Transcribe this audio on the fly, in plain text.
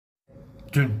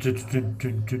Good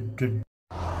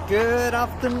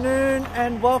afternoon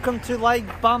and welcome to Lake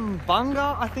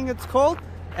Bumbunga, I think it's called.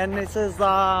 And this is,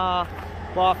 well,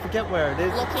 I forget where it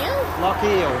is.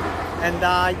 Locheil. And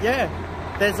yeah,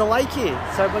 there's a lake here.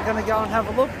 So we're going to go and have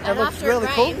a look. And it looks really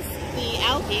cool. The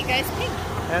algae goes pink.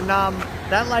 And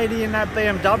that lady in that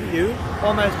BMW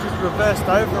almost just reversed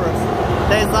over us.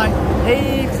 There's like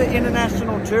heaps of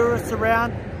international tourists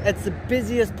around. It's the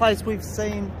busiest place we've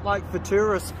seen like for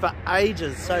tourists for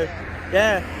ages. So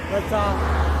yeah, let's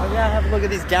I'm gonna have a look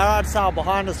at this garage sale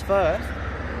behind us first,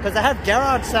 because they have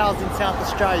garage sales in South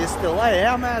Australia still. Hey,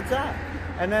 how mad's that?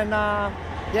 And then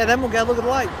yeah, then we'll go look at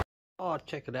the lake. Oh,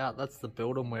 check it out. That's the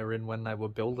building we're in when they were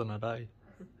building it, eh?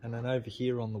 And then over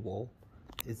here on the wall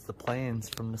is the plans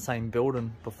from the same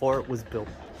building before it was built.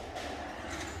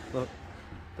 Look,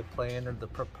 the plan of the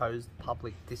proposed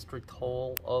public district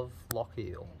hall of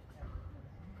Lochiel.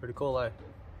 Pretty cool though.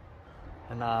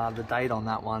 And the date on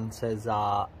that one says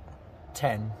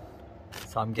 10,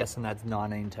 so I'm guessing that's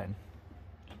 1910.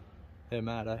 Yeah,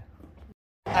 mad, eh?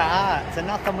 So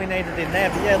nothing we needed in there,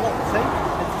 but yeah, look, see,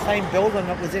 it's the same building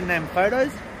that was in them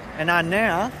photos. And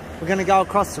now we're gonna go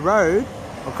across the road,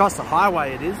 across the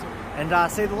highway it is,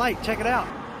 and see the lake. Check it out.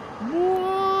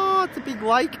 Whoa, it's a big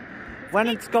lake. When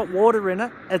it's got water in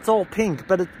it, it's all pink,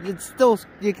 but it's still,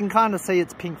 you can kind of see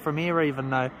it's pink from here even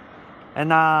though.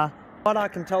 And what I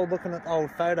can tell looking at the old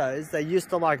photos, they used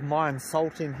to like mine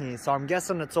salt in here, so I'm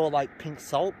guessing it's all like pink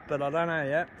salt, but I don't know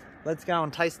yet. Let's go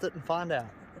and taste it and find out.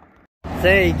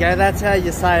 There you go, that's how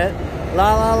you say it.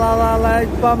 La la la la Lake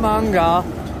Bumbunga.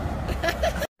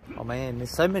 Oh man,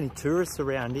 there's so many tourists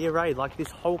around here, eh? Like this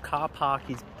whole car park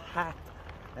is packed,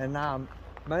 and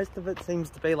most of it seems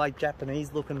to be like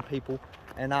Japanese looking people,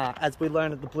 and as we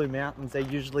learn at the Blue Mountains, they're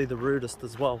usually the rudest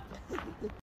as well.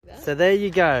 So there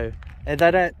you go. And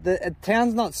they don't, the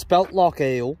town's not spelt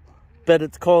Locheil, but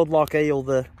it's called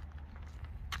Locheil,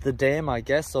 the dam, I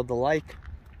guess, or the lake.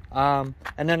 And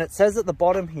then it says at the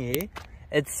bottom here,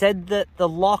 it said that the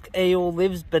Locheil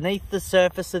lives beneath the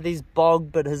surface of this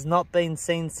bog, but has not been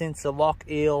seen since the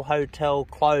Locheil Hotel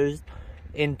closed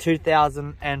in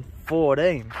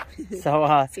 2014.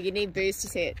 So you need booze to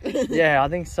see it. Yeah, I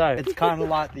think so. It's kind of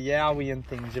like the Yowie and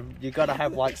things. You got to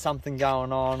have like something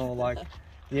going on, or like,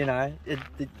 you know,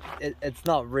 it's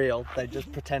not real. They just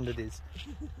pretend it is.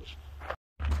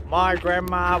 My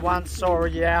grandma once saw a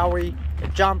yowie.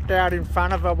 It jumped out in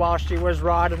front of her while she was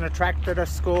riding a tractor to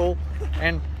school.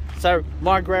 And so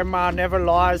my grandma never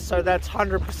lies, so that's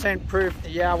 100% proof the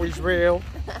yowie's real.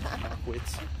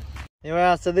 Wits.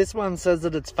 Yeah, so this one says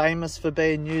that it's famous for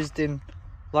being used in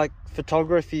like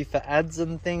photography for ads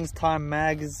and things, Time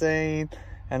magazine,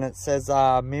 and it says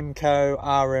Mimco,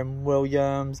 RM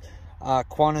Williams,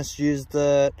 Qantas used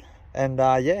it, and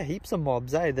yeah, heaps of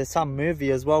mobs, eh? There's some movie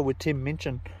as well with Tim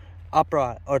Minchin,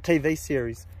 Upright, or a TV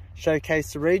series,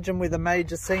 showcase the region with a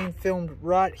major scene filmed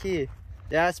right here.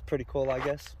 Yeah, it's pretty cool, I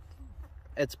guess.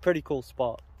 It's a pretty cool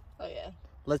spot. Oh yeah.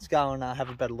 Let's go and have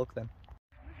a better look then.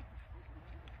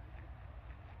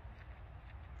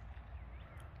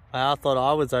 I thought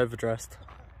I was overdressed.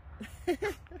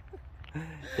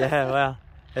 Yeah, well,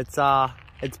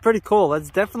 it's pretty cool. It's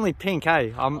definitely pink,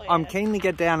 hey? I'm keen to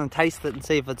get down and taste it and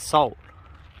see if it's salt.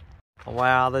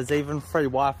 Wow, there's even free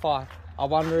Wi-Fi. I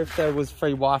wonder if there was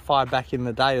free Wi-Fi back in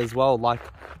the day as well, like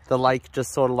the lake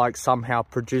just sort of like somehow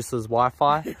produces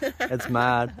Wi-Fi. It's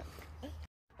mad.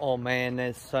 Oh man,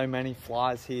 there's so many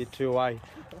flies here too, eh?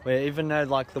 Where even though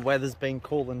like the weather's been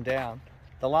cooling down,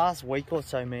 the last week or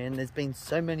so, man, there's been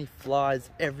so many flies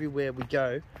everywhere we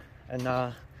go. And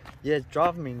yeah, it's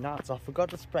driving me nuts. I forgot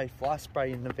to spray fly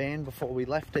spray in the van before we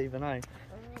left even, eh?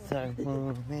 So,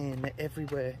 oh man, they're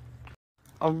everywhere.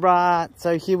 Alright,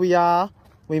 so here we are.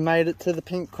 We made it to the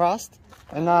pink crust.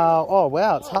 And oh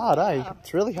wow, it's hard, eh?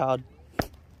 It's really hard.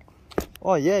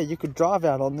 Oh yeah, you could drive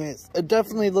out on this. It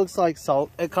definitely looks like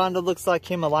salt. It kind of looks like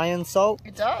Himalayan salt.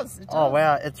 It does, it does. Oh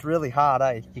wow, it's really hard,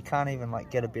 eh? You can't even like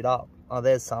get a bit up. Oh,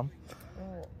 there's some.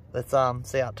 Let's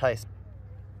see how it tastes.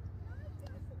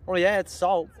 Oh yeah, it's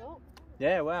salt.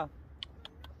 Yeah, wow.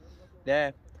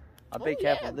 Yeah, I'd be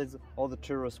careful. Yeah. There's all the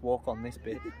tourists walk on this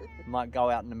bit. Might go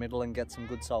out in the middle and get some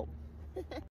good salt.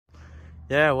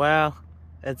 Yeah, wow.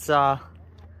 It's a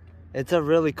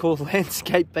really cool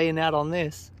landscape being out on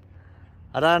this.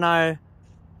 I don't know.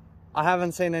 I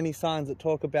haven't seen any signs that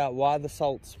talk about why the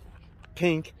salt's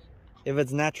pink, if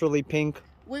it's naturally pink.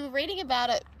 We were reading about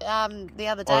it the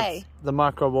other day. The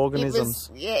microorganisms.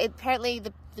 Apparently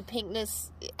the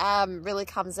pinkness really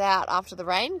comes out after the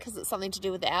rain because it's something to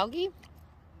do with the algae.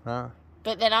 But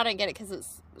then I don't get it because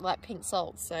it's like pink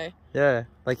salt, so. Yeah,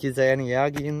 like is there any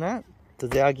algae in that?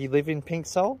 Does the algae live in pink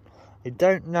salt? I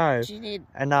don't know. Do you need,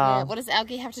 and what does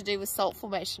algae have to do with salt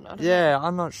formation? I don't yeah, know.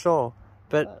 I'm not sure.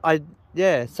 But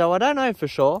so I don't know for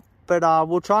sure. But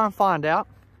we'll try and find out.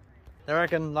 I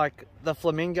reckon like the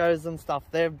flamingos and stuff,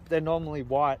 they're normally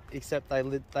white, except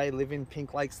they live in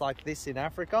pink lakes like this in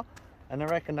Africa. And I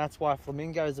reckon that's why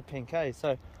flamingos are pink, eh?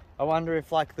 So I wonder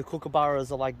if like the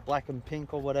kookaburras are like black and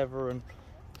pink or whatever,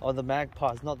 or the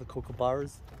magpies, not the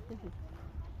kookaburras.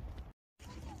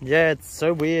 Yeah, it's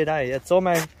so weird, eh? It's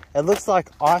almost, it looks like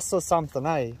ice or something,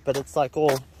 eh? But it's like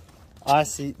all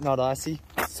icy, not icy,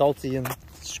 salty and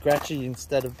scratchy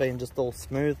instead of being just all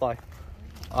smooth like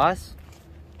ice.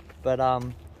 But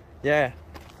yeah,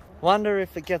 wonder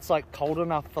if it gets like cold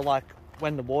enough for like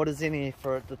when the water's in here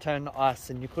for it to turn to ice,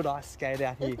 and you could ice skate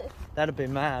out here. That'd be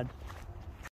mad.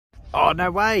 Oh, no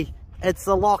way. It's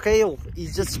the Locheil.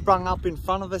 He's just sprung up in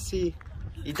front of us here.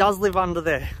 He does live under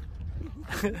there.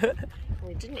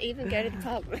 We didn't even go to the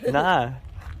pub.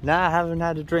 Nah, I haven't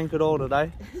had a drink at all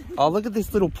today. Oh, look at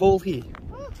this little pool here.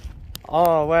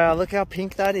 Oh, wow, look how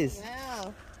pink that is.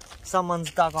 Wow.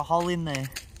 Someone's dug a hole in there.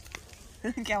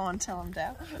 Go on, tell him,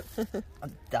 Dale.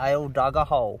 Dale dug a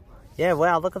hole. Yeah,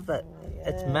 wow, look at that. Oh, yeah,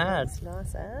 it's mad. It's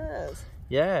nice as.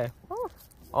 Yeah.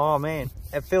 Oh, man,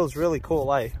 it feels really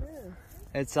cool, eh? Yeah.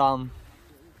 It's, yeah,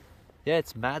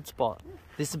 it's a mad spot.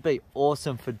 This would be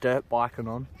awesome for dirt biking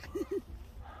on.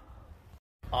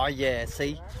 Oh, yeah,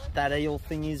 see? That eel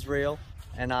thing is real,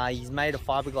 and he's made of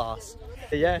fiberglass.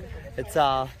 But yeah,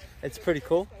 it's pretty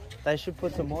cool. They should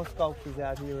put some more sculptures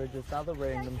out here, or just other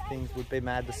random things would be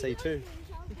mad to see too.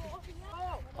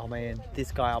 Oh man,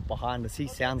 this guy up behind us, he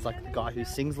sounds like the guy who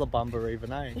sings La Bamba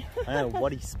even, eh? I don't know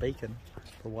what he's speaking,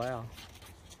 but wow.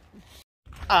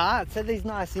 So these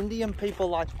nice Indian people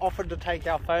like offered to take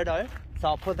our photo, so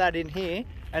I'll put that in here,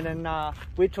 and then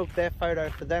we took their photo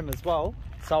for them as well,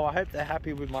 so I hope they're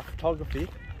happy with my photography.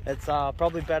 It's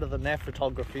probably better than their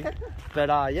photography,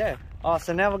 but yeah. Oh,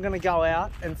 so now we're going to go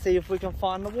out and see if we can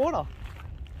find the water.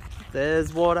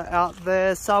 There's water out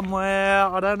there somewhere.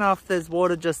 I don't know if there's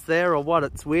water just there or what.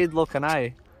 It's weird looking, eh?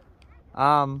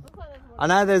 I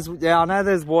know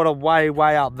there's water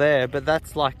way up there, but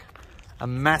that's like a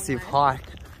massive hike.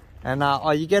 And oh,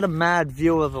 you get a mad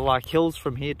view of the like hills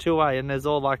from here too, eh? And there's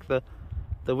all like the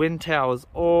wind towers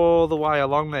all the way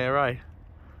along there, eh?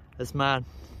 It's mad.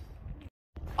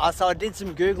 So I did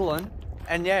some Googling,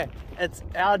 and yeah, it's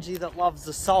algae that loves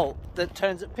the salt that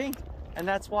turns it pink, and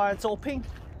that's why it's all pink.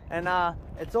 And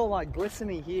it's all like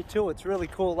glistening here too. It's really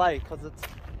cool, eh? Because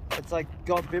it's like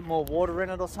got a bit more water in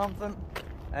it or something.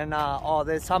 And oh,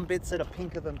 there's some bits that are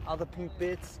pinker than other pink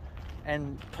bits,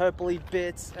 and purpley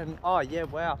bits. And oh yeah,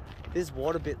 wow, this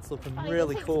water bit's looking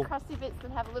really cool. Crusty bits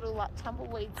that have a little like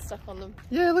tumbleweed stuff on them.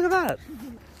 Yeah, look at that.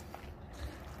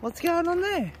 What's going on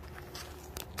there?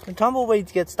 The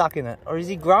tumbleweeds get stuck in it, or is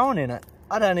he growing in it?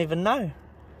 I don't even know.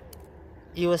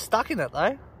 He was stuck in it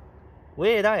though.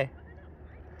 Weird, eh?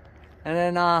 And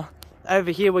then over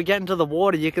here we're getting to the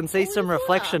water. You can see some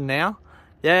reflection now.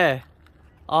 Yeah.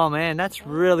 Oh man, that's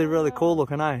really cool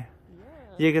looking, eh? Yeah.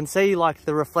 You can see like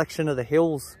the reflection of the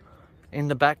hills in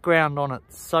the background on it.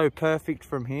 So perfect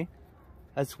from here.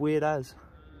 That's weird as.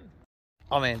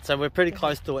 Oh man, so we're pretty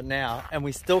close to it now, and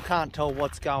we still can't tell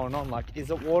what's going on. Like,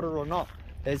 is it water or not?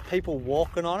 There's people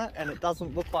walking on it, and it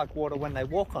doesn't look like water when they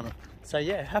walk on it. So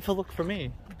yeah, have a look from here.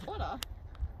 Water?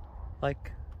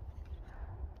 Like,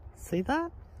 see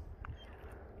that?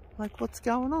 Like, what's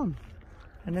going on?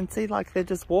 And then see, like, they're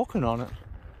just walking on it.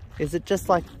 Is it just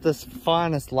like this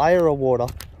finest layer of water?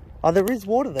 Oh, there is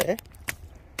water there.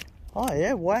 Oh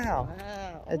yeah, wow.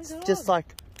 Wow. It's just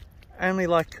like only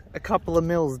like a couple of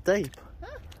mils deep.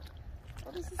 Huh.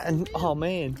 What does this And mean? oh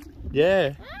man,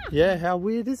 yeah. Yeah, how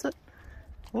weird is it?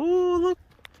 Oh, look.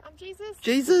 Jesus.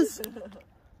 Jesus.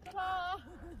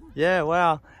 Yeah,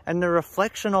 wow. And the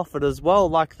reflection off it as well,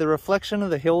 like the reflection of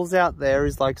the hills out there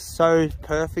is like so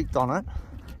perfect on it.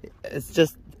 It's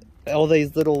just all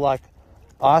these little like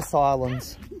ice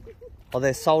islands. Or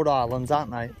they're salt islands,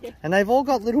 aren't they? Yeah. And they've all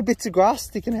got little bits of grass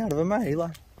sticking out of them, eh?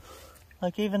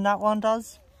 Like even that one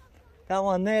does. That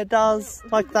one there does.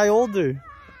 Like they all do.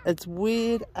 It's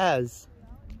weird as.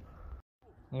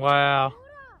 Wow.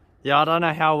 Yeah, I don't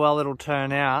know how well it'll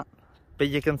turn out, but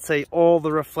you can see all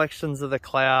the reflections of the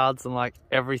clouds and like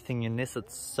everything in this.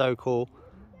 It's so cool.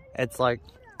 It's like,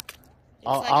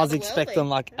 I was expecting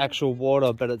like actual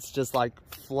water, but it's just like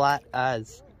flat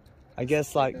as. I guess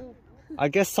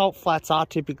salt flats are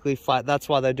typically flat. That's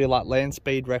why they do like land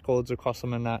speed records across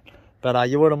them and that. But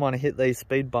you wouldn't want to hit these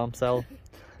speed bumps. They'll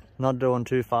not doing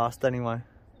too fast anyway.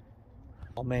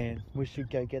 Oh man, we should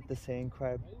go get the sand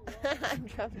crab. I'm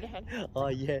dropping down. Oh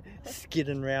yeah,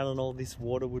 skidding around on all this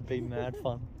water would be mad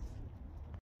fun.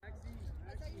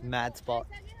 Mad spot.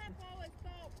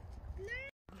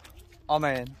 Oh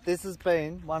man, this has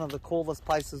been one of the coolest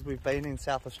places we've been in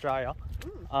South Australia.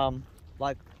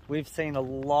 Like we've seen a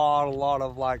lot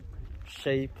of like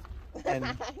sheep and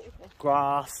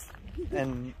grass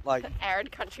and like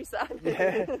arid countryside.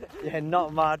 yeah,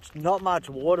 not much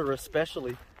water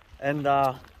especially. And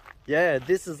yeah,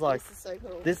 this is like so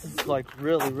cool. This is like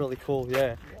really cool.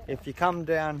 Yeah. If you come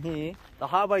down here, the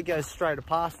highway goes straight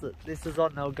past it. This is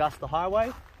on the Augusta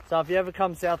Highway. So if you ever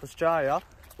come South Australia,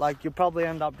 like you'll probably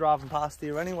end up driving past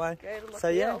here anyway. So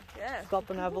yeah, stop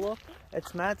and have a look.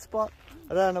 It's mad spot.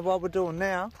 I don't know what we're doing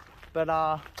now, but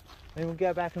then we'll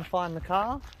go back and find the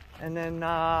car and then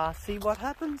see what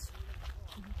happens.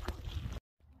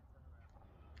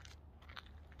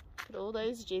 Look at all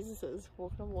those Jesuses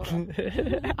walking on water.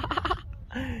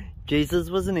 Jesus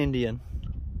was an Indian.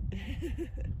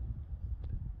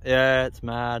 Yeah, it's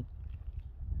mad.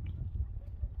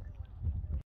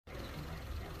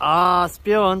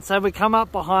 Spewing, so we come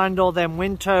up behind all them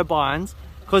wind turbines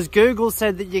because Google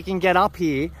said that you can get up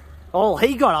here. Oh,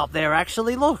 he got up there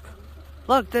actually, look,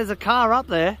 there's a car up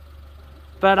there,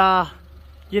 but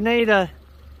you need a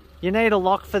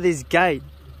lock for this gate,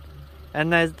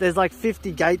 and there's like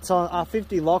 50 gates on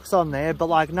 50 locks on there, but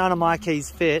like none of my keys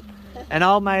fit, and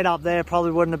old mate up there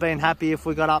probably wouldn't have been happy if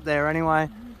we got up there anyway.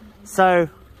 So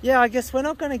yeah, I guess we're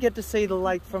not going to get to see the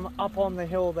lake from up on the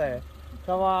hill there.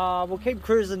 So we'll keep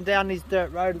cruising down this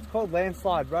dirt road. It's called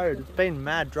Landslide Road. It's been a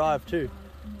mad drive too.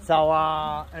 So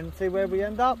and see where we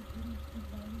end up.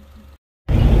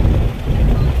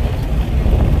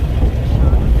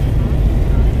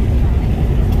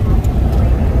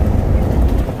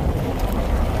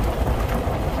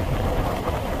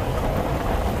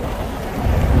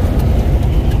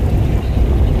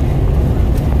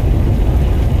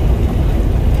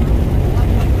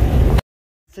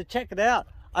 So check it out.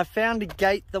 I found a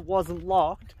gate that wasn't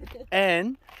locked,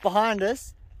 and behind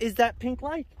us is that pink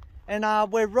lake. And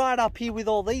we're right up here with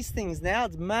all these things now.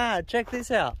 It's mad. Check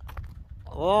this out.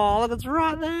 Oh, look, it's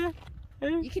right there.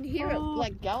 You can hear it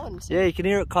like going too. Yeah, you can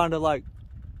hear it kind of like,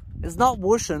 it's not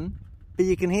whooshing, but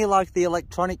you can hear like the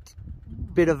electronic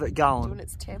bit of it going. Doing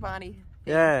its turbine.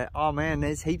 Yeah, oh man,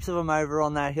 there's heaps of them over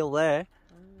on that hill there.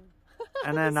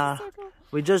 And then so cool.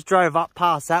 We just drove up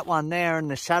past that one there,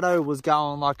 and the shadow was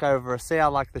going like over. See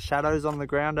how like the shadow's on the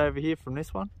ground over here from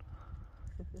this one?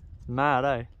 Mad,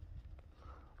 eh?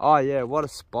 Oh yeah, what a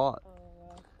spot. Oh,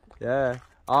 wow. Yeah.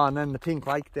 Oh, and then the pink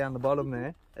lake down the bottom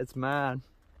there. It's mad.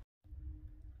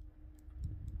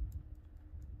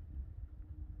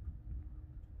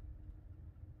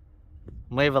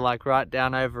 Leave it like right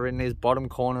down over in this bottom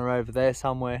corner over there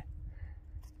somewhere.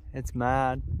 It's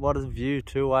mad. What a view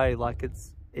too, eh? Like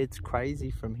it's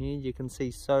crazy from here. You can see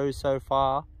so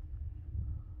far.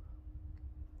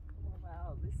 Oh,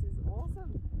 wow, this is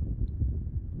awesome.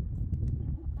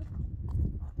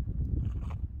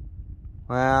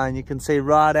 Wow, and you can see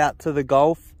right out to the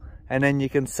Gulf, and then you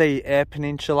can see Eyre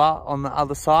Peninsula on the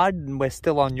other side, and we're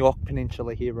still on York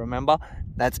Peninsula here, remember?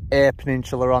 That's Eyre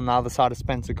Peninsula on the other side of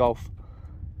Spencer Gulf.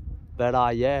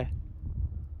 But yeah.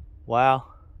 Wow.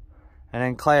 And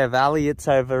then Clare Valley, it's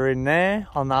over in there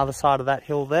on the other side of that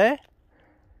hill there.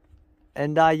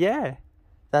 And yeah,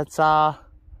 that's the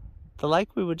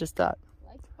lake we were just at.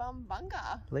 Lake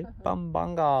Bumbunga. Lake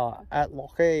Bumbunga at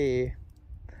Locheil.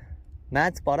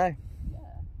 Mad spot, eh? Yeah.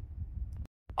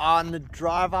 Oh, and the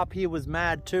drive up here was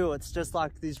mad too. It's just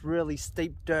like this really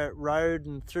steep dirt road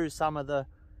and through some of the,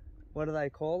 what do they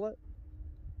call it?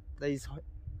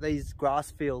 These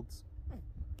grass fields.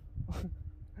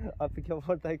 I forget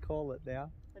what they call it now.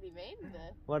 What do you mean?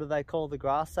 What do they call the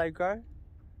grass they grow?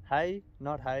 Hay?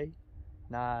 Not hay.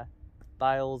 Nah.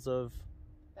 Bales of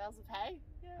hay?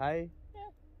 Yeah. Hay? Yeah.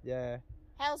 Yeah.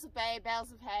 Hails of bay,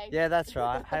 bales of hay. Yeah, that's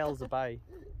right. Hails of bay.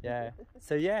 Yeah.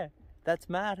 So yeah, that's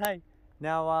mad, hey.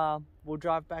 Now we'll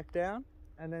drive back down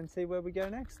and then see where we go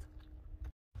next.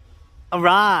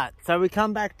 Alright, so we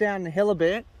come back down the hill a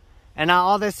bit, and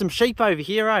oh, there's some sheep over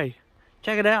here, eh?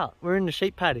 Check it out. We're in the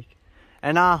sheep paddock.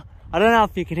 And I don't know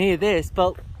if you can hear this,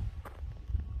 but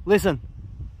listen.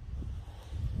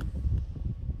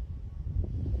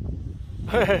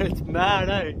 It's mad,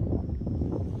 eh?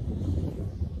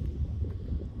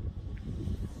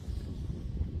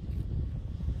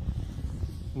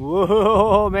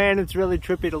 Whoa, man, it's really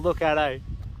trippy to look at, eh?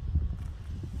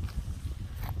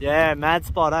 Yeah, mad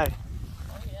spot, eh?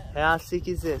 Oh, yeah. How sick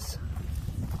is this?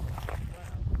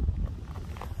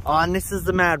 Oh, and this is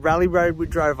the mad rally road we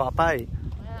drove up, eh?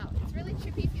 Wow, it's really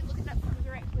trippy if you're looking at it from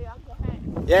directly under, hey?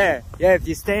 Yeah, yeah, if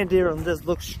you stand here and just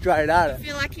look straight at it. I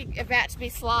feel like you're about to be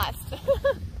sliced.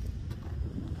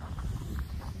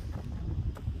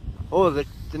 Oh, the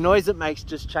noise it makes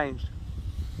just changed.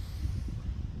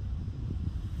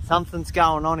 Something's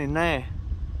going on in there.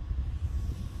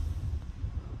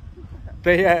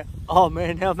 But yeah, oh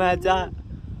man, how mad's that?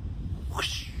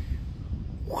 Whoosh,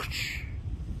 whoosh.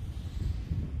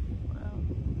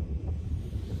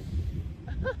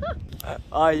 Wow.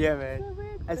 Oh yeah, man.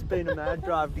 It's been a mad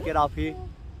drive to get up here.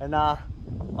 And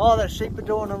oh, the sheep are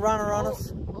doing a runner on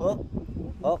us.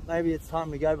 Oh, maybe it's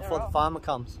time to go before the farmer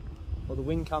comes. Or the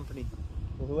wind company.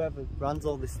 Or whoever runs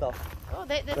all this stuff. Oh,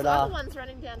 there's other ones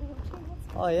running down here too.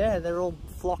 Oh yeah, they're all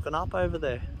flocking up over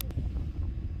there.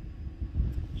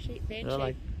 Sheep, man, they're sheep.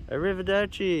 Like,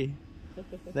 arrivederci.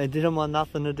 They didn't want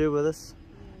nothing to do with us.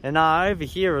 And over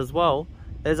here as well,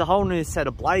 there's a whole new set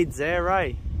of blades there,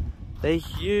 eh? They're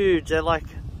huge. They're like,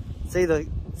 see the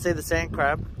sand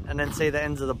crab, and then see the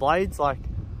ends of the blades, like.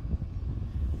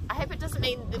 I hope it doesn't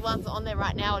mean the ones on there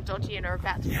right now are dodgy and are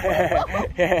about to fall.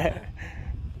 Yeah.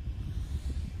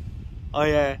 Oh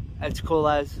yeah, it's cool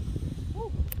as.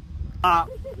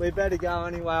 We better go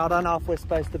anyway. I don't know if we're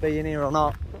supposed to be in here or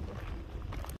not.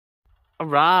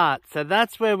 Alright, so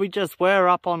that's where we just were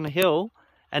up on the hill.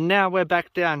 And now we're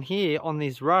back down here on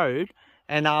this road.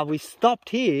 And we stopped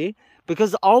here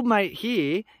because the old mate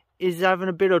here is having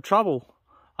a bit of trouble.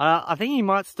 I think he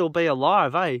might still be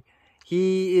alive, eh?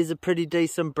 He is a pretty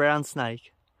decent brown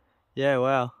snake. Yeah,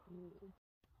 wow.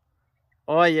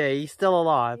 Oh yeah, he's still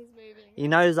alive. He's moving. He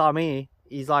knows I'm here.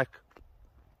 He's like,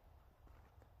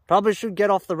 probably should get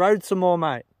off the road some more,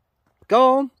 mate.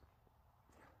 Go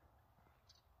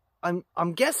on.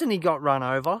 I'm guessing he got run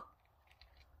over.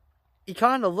 He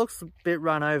kind of looks a bit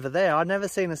run over there. I've never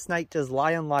seen a snake just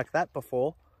laying like that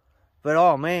before. But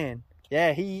oh man,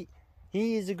 yeah, he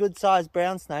is a good sized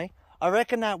brown snake. I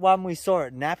reckon that one we saw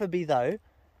at Napperby though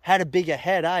had a bigger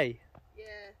head, eh? Yeah.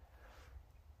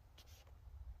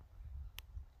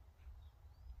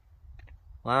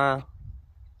 Wow.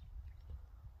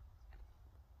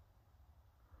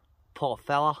 Poor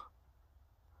fella.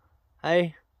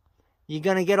 Hey, you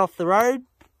gonna get off the road?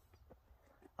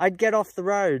 I'd get off the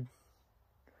road.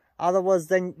 Otherwise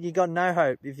then you got no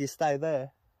hope if you stay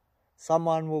there.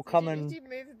 Someone will come and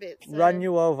move a bit, so. Run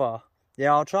you over.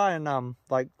 Yeah, I'll try and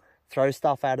like throw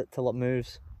stuff at it till it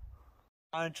moves.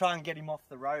 I'm gonna try and get him off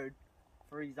the road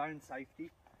for his own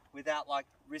safety without like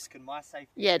risking my safety.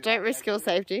 Yeah, don't risk your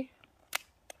safety.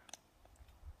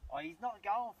 Oh, he's not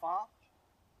going far.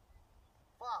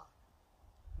 Far.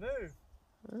 Move.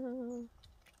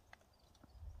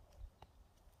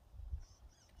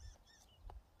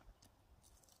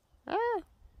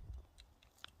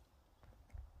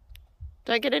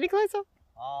 Don't get any closer.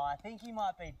 Oh, I think he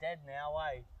might be dead now,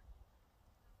 eh?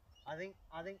 I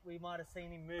think we might have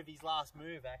seen him move his last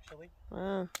move actually.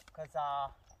 Because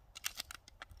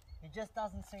he just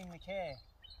doesn't seem to care.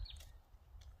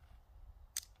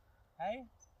 Hey?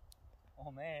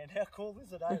 Oh man, how cool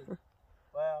is it, eh?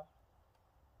 Wow.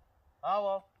 Oh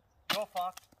well, you're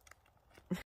fucked.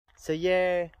 So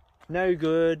yeah, no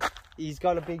good. He's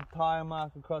got a big tire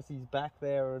mark across his back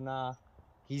there and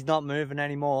he's not moving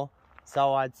anymore.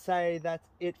 So I'd say that's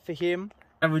it for him.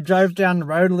 And we drove down the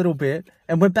road a little bit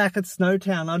and we're back at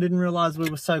Snowtown. I didn't realise we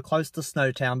were so close to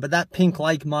Snowtown, but that pink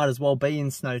lake might as well be in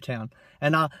Snowtown.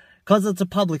 And because it's a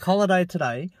public holiday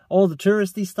today, all the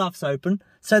touristy stuff's open,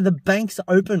 so the bank's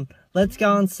open. Let's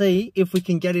go and see if we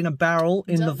can get in a barrel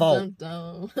in the vault.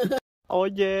 Oh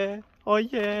yeah,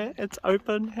 it's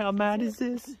open. How mad is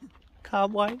this?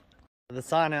 Can't wait. The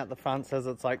sign out the front says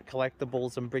it's like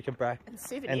collectibles and bric-a-brac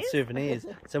and souvenirs.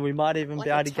 So we might even be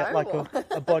able to get like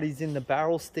a bodies in the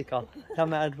barrel sticker. How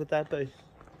mad would that be?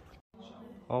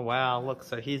 Oh wow, look,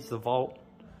 so here's the vault.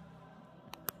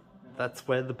 That's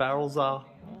where the barrels are.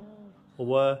 Or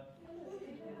were.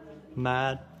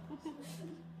 Mad.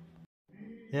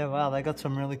 Yeah, wow, they got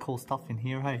some really cool stuff in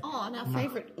here, hey? Oh, and our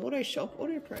favourite auto shop,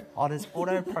 Auto Pro. Oh, there's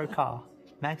Auto Pro car.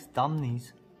 Max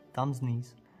Dumsneys.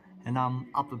 And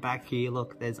up the back here,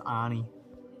 look, there's Arnie.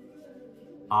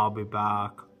 I'll be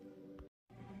back.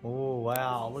 Oh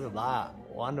wow, look at that.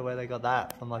 Wonder where they got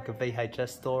that, from like a VHS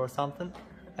store or something.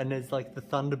 And there's like the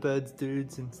Thunderbirds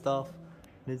dudes and stuff.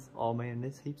 There's, oh man,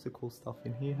 there's heaps of cool stuff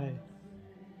in here, hey.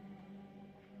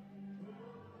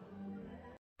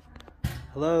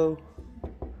 Hello?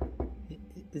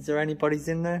 Is there anybody's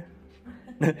in there?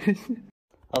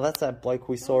 Oh, that's that bloke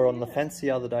we saw on the fence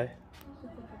the other day.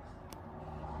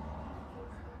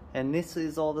 And this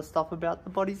is all the stuff about the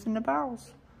bodies in the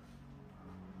barrels.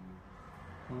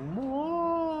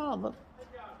 Whoa, look.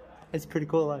 It's pretty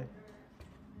cool, eh?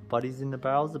 Bodies in the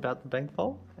barrels about the bank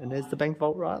vault. And there's the bank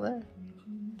vault right there.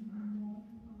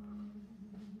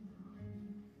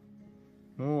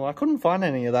 Oh, I couldn't find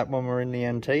any of that when we were in the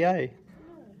NTA.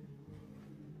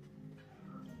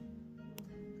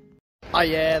 Oh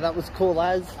yeah, that was cool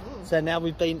as. So now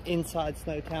we've been inside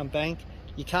Snowtown Bank.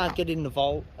 You can't get in the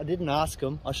vault. I didn't ask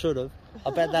them. I should have.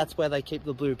 I bet that's where they keep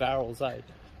the blue barrels, eh?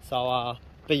 So,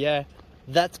 but yeah,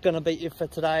 that's going to be it for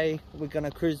today. We're going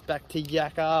to cruise back to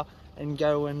Yakka and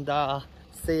go and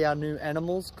see our new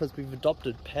animals because we've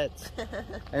adopted pets.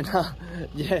 And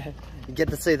yeah, get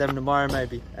to see them tomorrow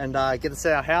maybe. And get to see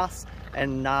our house.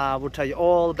 And we'll tell you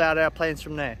all about our plans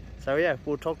from there. So yeah,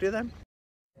 we'll talk to you then.